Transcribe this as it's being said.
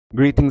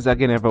Greetings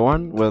again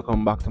everyone,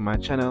 welcome back to my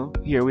channel.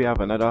 Here we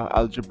have another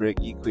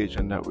algebraic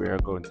equation that we are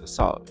going to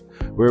solve,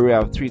 where we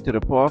have 3 to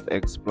the power of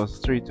x plus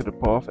 3 to the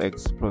power of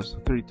x plus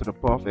 3 to the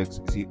power of x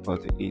is equal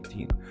to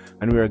 18,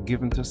 and we are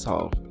given to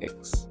solve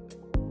x.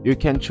 You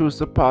can choose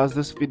to pause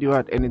this video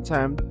at any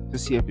time to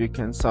see if you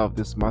can solve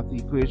this math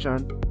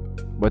equation,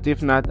 but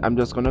if not, I'm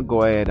just going to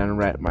go ahead and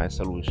write my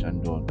solution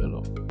down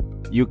below.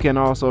 You can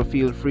also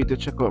feel free to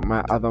check out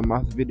my other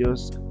math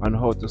videos on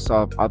how to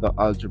solve other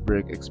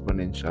algebraic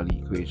exponential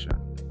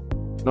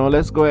equations. Now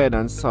let's go ahead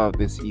and solve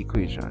this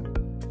equation.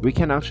 We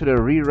can actually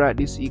rewrite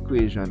this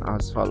equation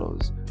as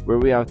follows, where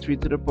we have 3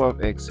 to the power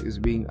of x is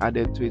being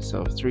added to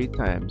itself 3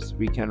 times.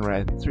 We can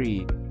write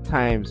 3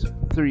 times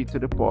 3 to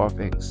the power of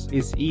x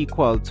is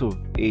equal to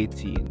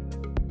 18.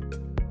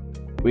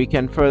 We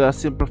can further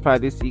simplify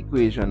this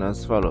equation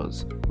as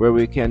follows, where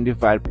we can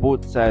divide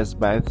both sides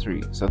by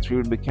 3. So 3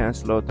 will be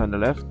cancelled out on the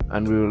left,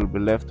 and we will be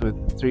left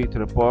with 3 to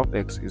the power of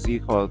x is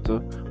equal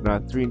to, now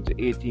 3 into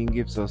 18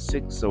 gives us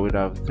 6, so we'd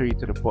have 3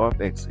 to the power of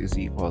x is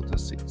equal to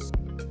 6.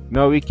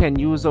 Now we can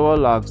use our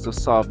logs to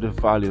solve the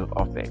value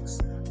of x,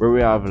 where we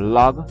have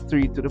log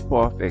 3 to the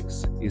power of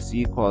x is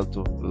equal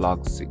to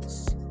log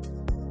 6.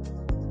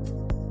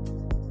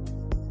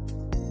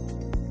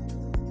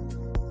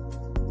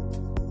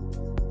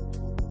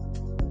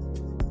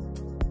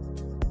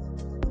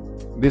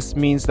 This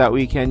means that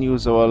we can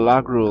use our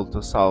log rule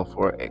to solve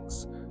for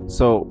x.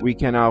 So we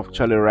can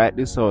actually write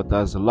this out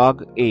as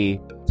log a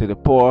to the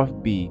power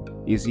of b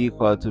is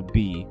equal to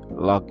b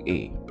log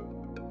a.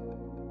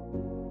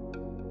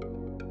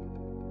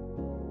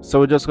 So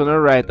we're just going to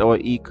write our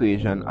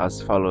equation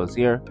as follows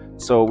here.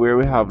 So where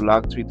we have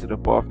log 3 to the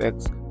power of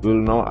x, we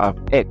will now have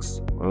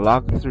x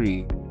log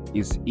 3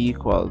 is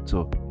equal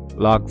to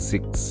log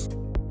 6.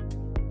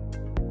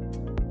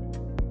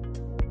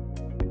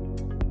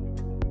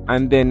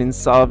 And then in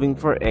solving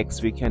for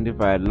x, we can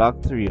divide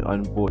log 3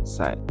 on both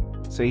sides.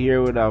 So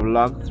here we'd have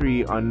log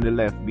 3 on the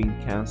left being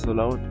cancelled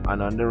out,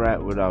 and on the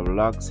right we'd have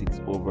log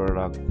 6 over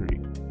log 3.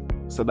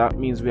 So that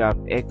means we have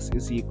x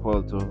is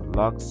equal to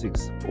log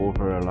 6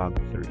 over log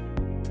 3.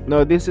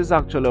 Now this is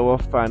actually our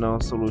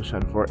final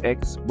solution for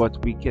x, but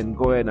we can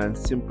go ahead and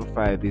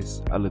simplify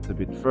this a little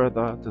bit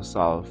further to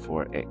solve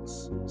for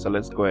x. So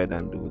let's go ahead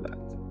and do that.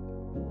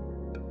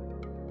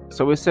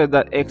 So we said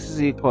that x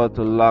is equal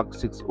to log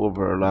 6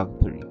 over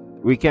log 3.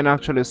 We can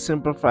actually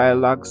simplify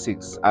log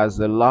 6 as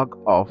the log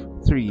of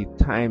 3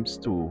 times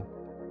 2,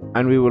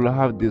 and we will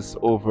have this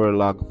over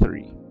log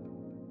 3.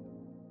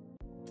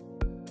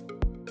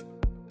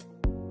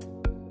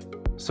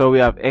 So we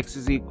have x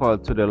is equal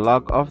to the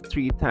log of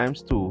 3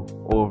 times 2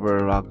 over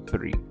log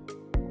 3.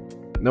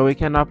 Now we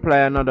can apply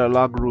another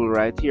log rule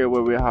right here,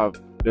 where we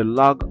have the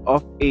log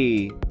of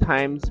a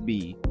times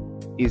b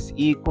is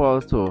equal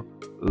to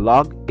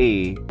log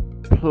a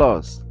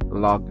plus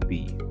log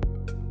b.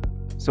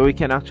 So we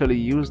can actually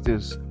use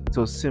this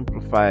to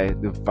simplify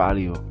the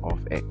value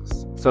of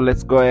x. So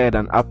let's go ahead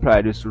and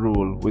apply this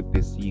rule with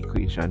this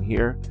equation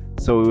here.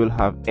 So we will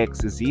have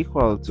x is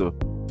equal to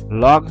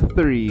log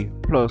 3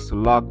 plus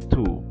log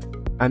 2.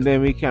 And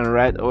then we can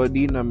write our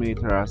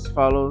denominator as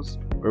follows,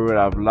 where we'll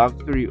have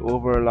log 3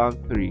 over log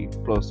 3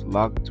 plus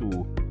log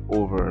 2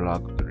 over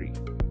log 3.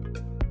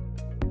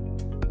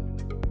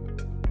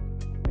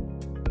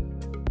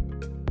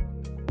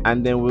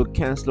 And then we'll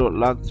cancel out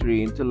log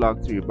 3 into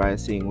log 3 by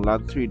saying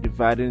log 3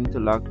 divided into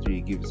log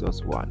 3 gives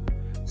us 1.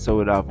 So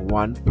we'll have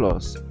 1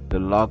 plus the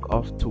log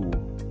of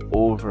 2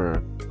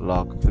 over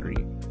log 3.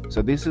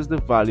 So this is the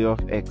value of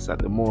x at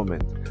the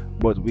moment,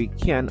 but we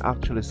can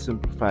actually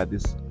simplify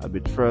this a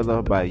bit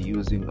further by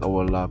using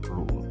our log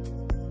rule.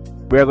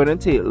 We are going to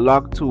take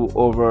log 2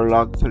 over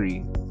log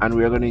 3, and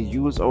we are going to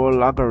use our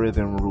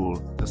logarithm rule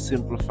to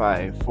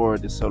simplify for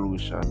the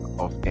solution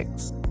of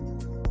x.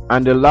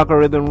 And the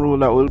logarithm rule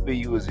that we'll be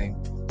using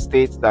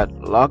states that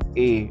log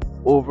a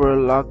over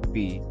log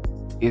b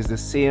is the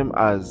same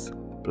as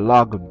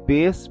log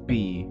base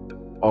b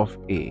of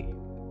a.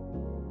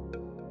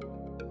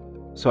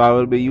 So I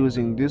will be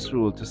using this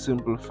rule to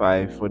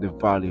simplify for the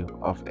value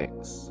of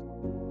x.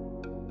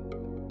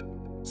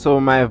 So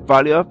my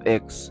value of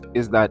x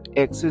is that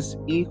x is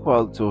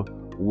equal to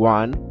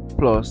 1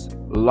 plus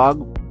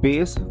log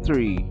base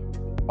 3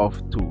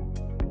 of 2.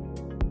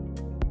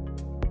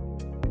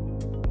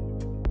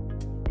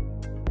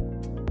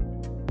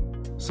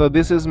 So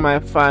this is my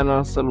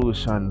final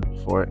solution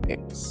for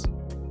x.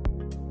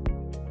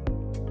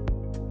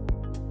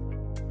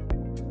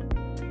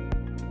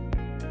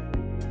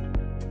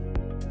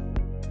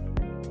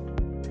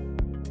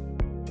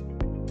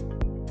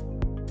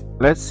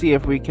 Let's see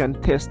if we can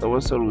test our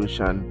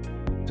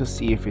solution to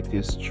see if it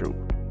is true.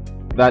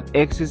 That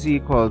x is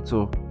equal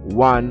to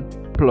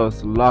 1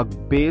 plus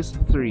log base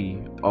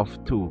 3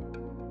 of 2.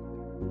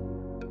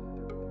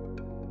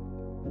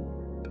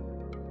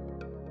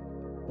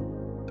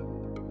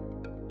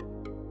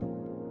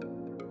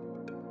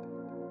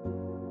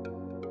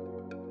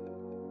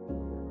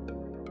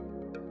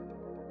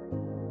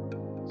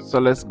 So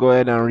let's go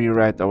ahead and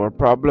rewrite our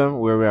problem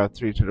where we have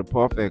 3 to the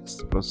power of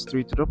x plus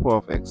 3 to the power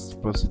of x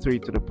plus 3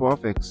 to the power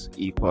of x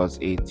equals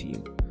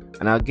 18.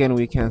 And again,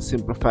 we can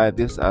simplify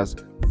this as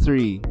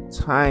 3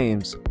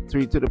 times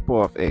 3 to the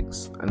power of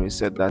x, and we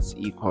said that's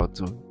equal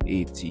to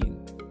 18.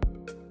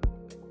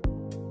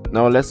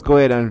 Now let's go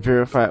ahead and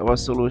verify our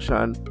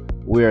solution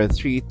where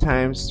 3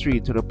 times 3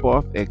 to the power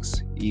of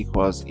x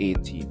equals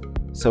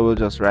 18. So we'll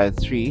just write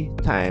 3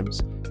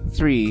 times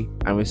 3,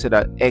 and we said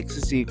that x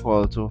is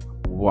equal to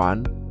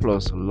 1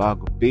 plus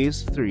log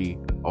base 3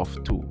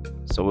 of 2.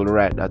 So we'll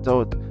write that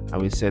out,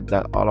 and we said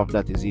that all of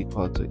that is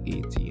equal to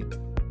 18.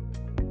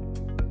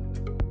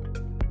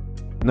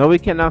 Now we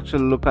can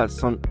actually look at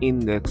some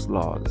index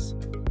laws.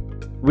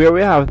 Where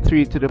we have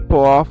 3 to the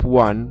power of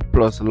 1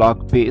 plus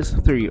log base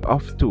 3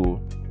 of 2,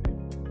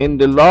 in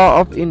the law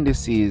of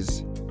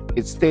indices,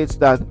 it states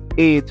that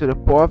a to the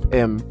power of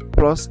m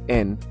plus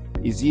n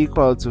is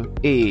equal to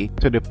a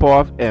to the power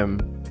of m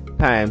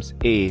times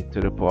a to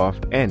the power of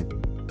n.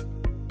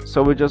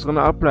 So we're just going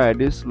to apply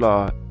this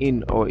law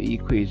in our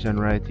equation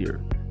right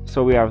here.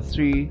 So we have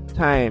 3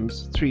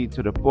 times 3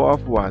 to the power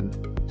of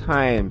 1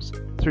 times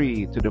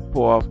 3 to the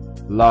power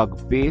of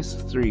log base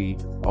 3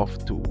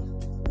 of 2.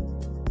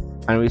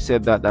 And we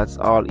said that that's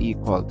all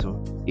equal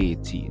to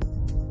 18.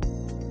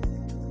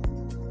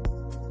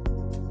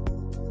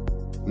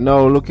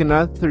 Now looking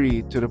at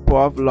 3 to the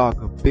power of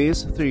log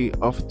base 3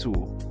 of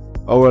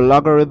 2, our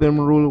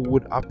logarithm rule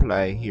would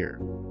apply here.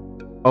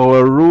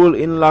 Our rule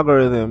in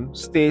logarithm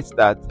states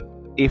that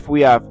if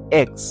we have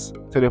x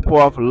to the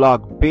power of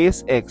log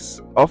base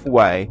x of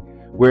y,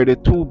 where the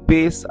two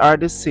bases are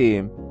the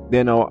same,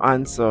 then our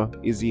answer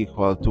is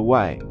equal to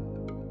y.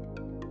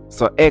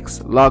 So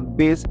x log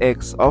base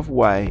x of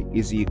y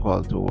is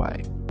equal to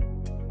y.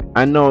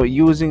 And now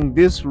using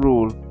this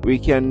rule, we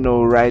can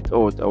now write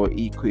out our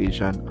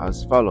equation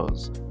as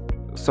follows.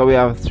 So we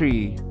have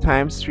 3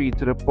 times 3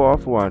 to the power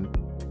of 1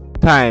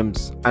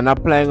 times, and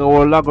applying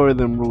our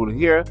logarithm rule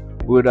here,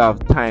 we would have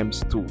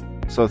times 2.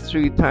 So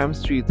 3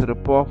 times 3 to the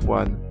power of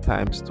 1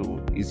 times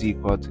 2 is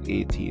equal to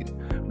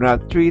 18. Now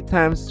 3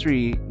 times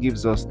 3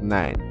 gives us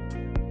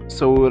 9.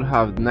 So we will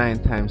have 9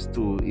 times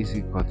 2 is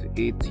equal to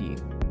 18.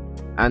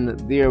 And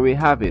there we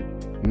have it.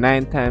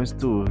 9 times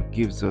 2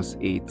 gives us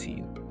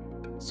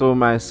 18. So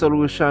my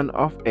solution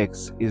of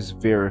x is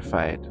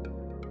verified.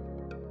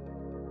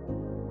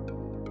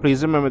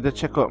 Please remember to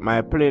check out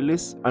my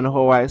playlist on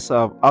how I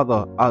solve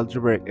other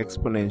algebraic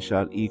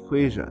exponential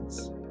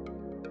equations.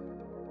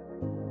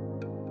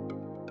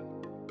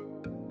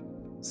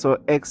 So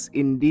x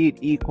indeed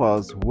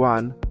equals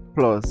 1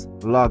 plus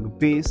log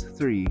base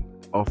 3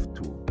 of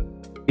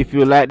 2. If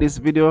you like this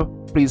video,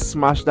 please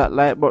smash that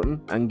like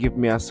button and give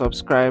me a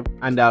subscribe,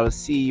 and I'll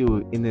see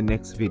you in the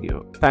next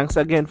video. Thanks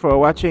again for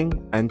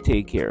watching, and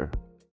take care.